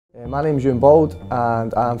My name is Euan Bauld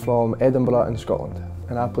and I'm from Edinburgh in Scotland,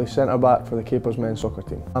 and I play centre back for the Capers men's soccer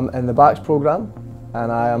team. I'm in the backs programme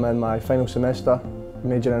and I am in my final semester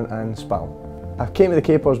majoring in spelling. I came to the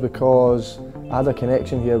Capers because I had a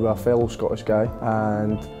connection here with a fellow Scottish guy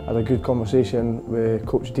and I had a good conversation with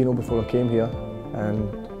Coach Dino before I came here,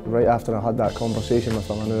 and right after I had that conversation with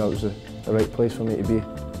him I knew that was the right place for me to be.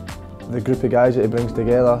 The group of guys that he brings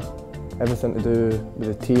together, everything to do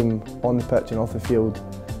with the team on the pitch and off the field.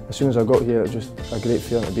 As soon as I got here, it was just a great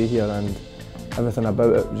feeling to be here, and everything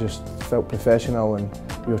about it just felt professional, and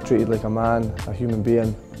we were treated like a man, a human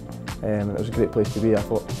being, and it was a great place to be, I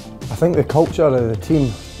thought. I think the culture of the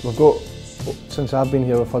team, since I've been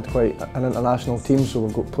here, we've had quite an international team, so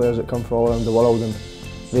we've got players that come from all around the world and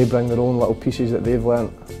they bring their own little pieces that they've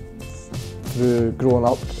learnt through growing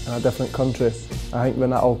up in a different country. I think when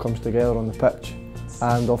that all comes together on the pitch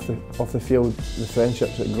and off the field, the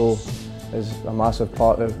friendships that grow is a massive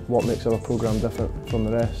part of what makes our programme different from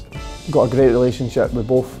the rest. We've got a great relationship with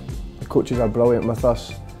both. The coaches are brilliant with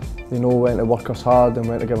us. They know when to work us hard and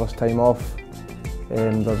when to give us time off.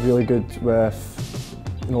 They're really good with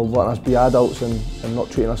letting us be adults and not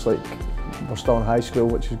treating us like we're still in high school,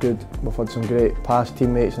 which is good. We've had some great past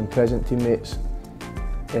teammates and present teammates.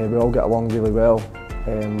 We all get along really well.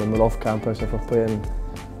 When we're off campus, if we're playing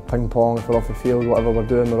ping pong, if we're off the field, whatever we're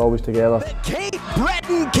doing, we're always together. The Cape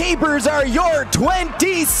Breton Capers are your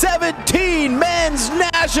 2017 Men's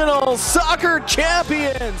National Soccer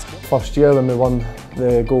Champions! First year when we won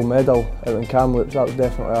the gold medal out in Kamloops, that was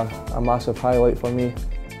definitely a massive highlight for me.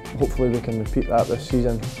 Hopefully we can repeat that this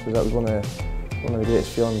season, because that was one of the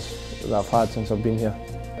greatest feelings that I've had since I've been here.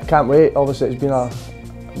 I can't wait. Obviously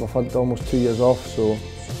we've had almost 2 years off, so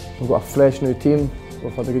we've got a fresh new team.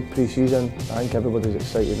 We've had a good pre-season. I think everybody's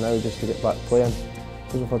excited now just to get back playing,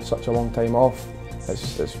 because we've had such a long time off.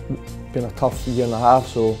 It's been a tough year and a half,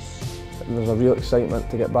 so there's a real excitement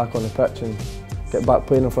to get back on the pitch and get back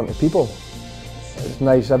playing in front of people. It's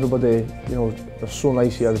nice, everybody, they're so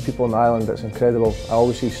nice here, the people on the island, it's incredible. I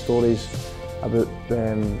always see stories about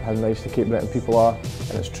how nice the Cape Breton people are,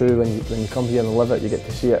 and it's true. When you come here and live it, you get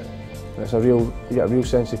to see it. And you get a real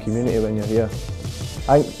sense of community when you're here.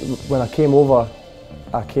 I think when I came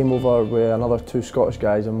over with another 2 Scottish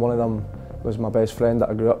guys, and one of them was my best friend that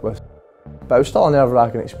I grew up with. But it was still a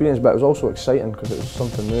nerve-wracking experience, but it was also exciting because it was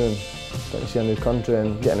something new, and getting to see a new country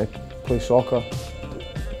and getting to play soccer.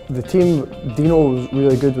 The team, Dino was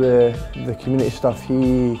really good with the community stuff.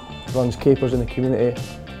 He runs Capers in the community.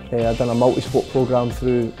 I'd done a multi-sport programme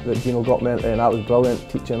through that Dino got me into, and that was brilliant,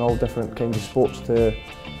 teaching all different kinds of sports to,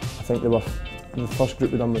 I think the first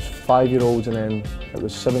group we done was 5-year-olds, and then it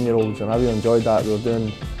was 7-year-olds, and I really enjoyed that.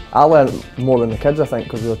 I learned more than the kids, I think,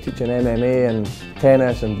 because we were teaching MMA and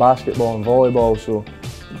tennis and basketball and volleyball, so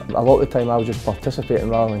a lot of the time I was just participating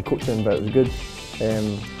rather than coaching, but it was good.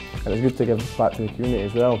 And it's good to give back to the community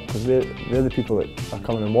as well, because they're the people that are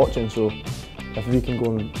coming and watching, so if we can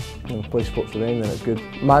go and play sports with them, then it's good.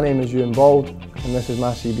 My name is Euan Bauld, and this is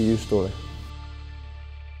my CBU story.